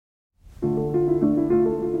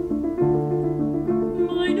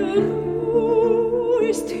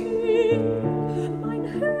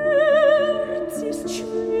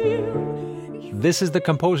This is the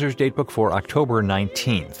Composer's Datebook for October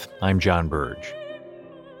 19th. I'm John Burge.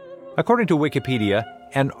 According to Wikipedia,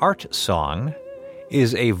 an art song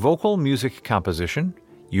is a vocal music composition,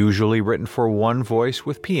 usually written for one voice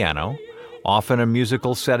with piano, often a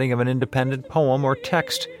musical setting of an independent poem or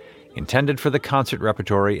text, intended for the concert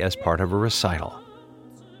repertory as part of a recital.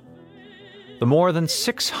 The more than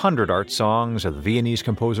 600 art songs of the Viennese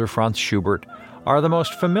composer Franz Schubert are the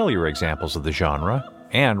most familiar examples of the genre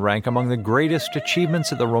and rank among the greatest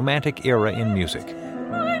achievements of the Romantic era in music.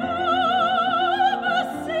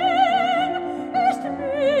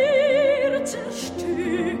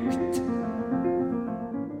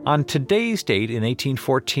 On today's date in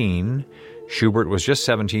 1814, Schubert was just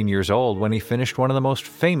 17 years old when he finished one of the most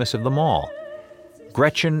famous of them all,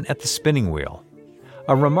 Gretchen at the Spinning Wheel,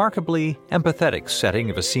 a remarkably empathetic setting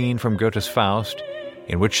of a scene from Goethe's Faust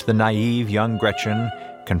in which the naïve young Gretchen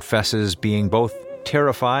confesses being both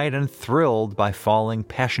terrified and thrilled by falling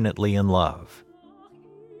passionately in love.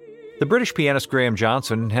 The British pianist Graham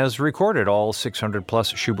Johnson has recorded all 600-plus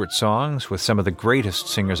Schubert songs with some of the greatest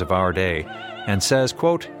singers of our day and says,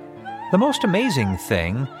 quote, "The most amazing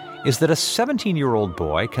thing is that a 17-year-old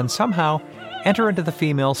boy can somehow enter into the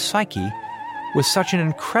female psyche with such an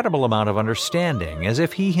incredible amount of understanding, as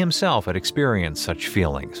if he himself had experienced such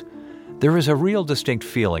feelings. There is a real distinct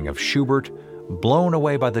feeling of Schubert blown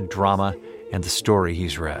away by the drama and the story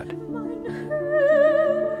he's read."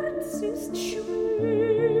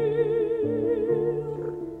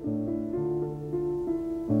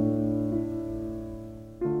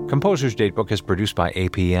 Composer's Datebook is produced by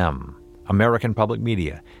APM, American Public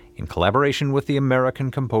Media, in collaboration with the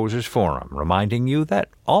American Composers Forum, reminding you that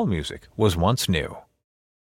all music was once new.